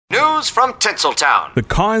News from Tinseltown. The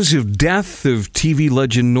cause of death of TV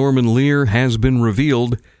legend Norman Lear has been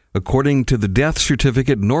revealed. According to the death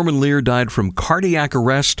certificate, Norman Lear died from cardiac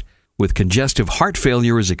arrest with congestive heart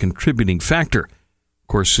failure as a contributing factor. Of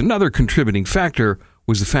course, another contributing factor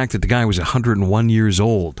was the fact that the guy was 101 years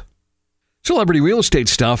old. Celebrity real estate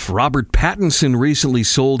stuff. Robert Pattinson recently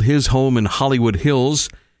sold his home in Hollywood Hills.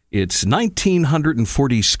 It's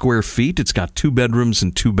 1,940 square feet. It's got 2 bedrooms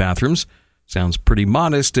and 2 bathrooms. Sounds pretty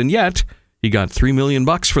modest, and yet he got $3 million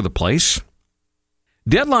for the place.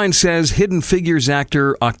 Deadline says Hidden Figures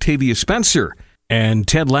actor Octavia Spencer and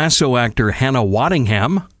Ted Lasso actor Hannah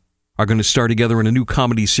Waddingham are going to star together in a new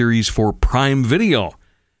comedy series for Prime Video.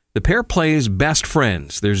 The pair plays best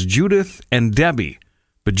friends. There's Judith and Debbie,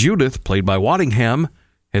 but Judith, played by Waddingham,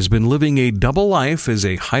 has been living a double life as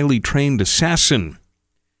a highly trained assassin.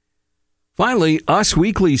 Finally, Us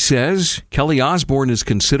Weekly says Kelly Osbourne is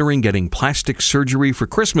considering getting plastic surgery for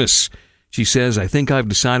Christmas. She says, I think I've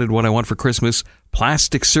decided what I want for Christmas.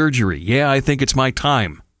 Plastic surgery. Yeah, I think it's my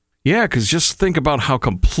time. Yeah, because just think about how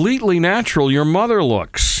completely natural your mother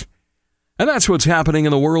looks. And that's what's happening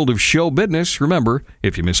in the world of show business. Remember,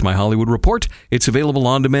 if you miss my Hollywood Report, it's available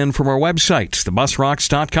on demand from our website,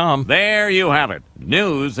 thebusrocks.com. There you have it.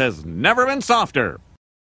 News has never been softer.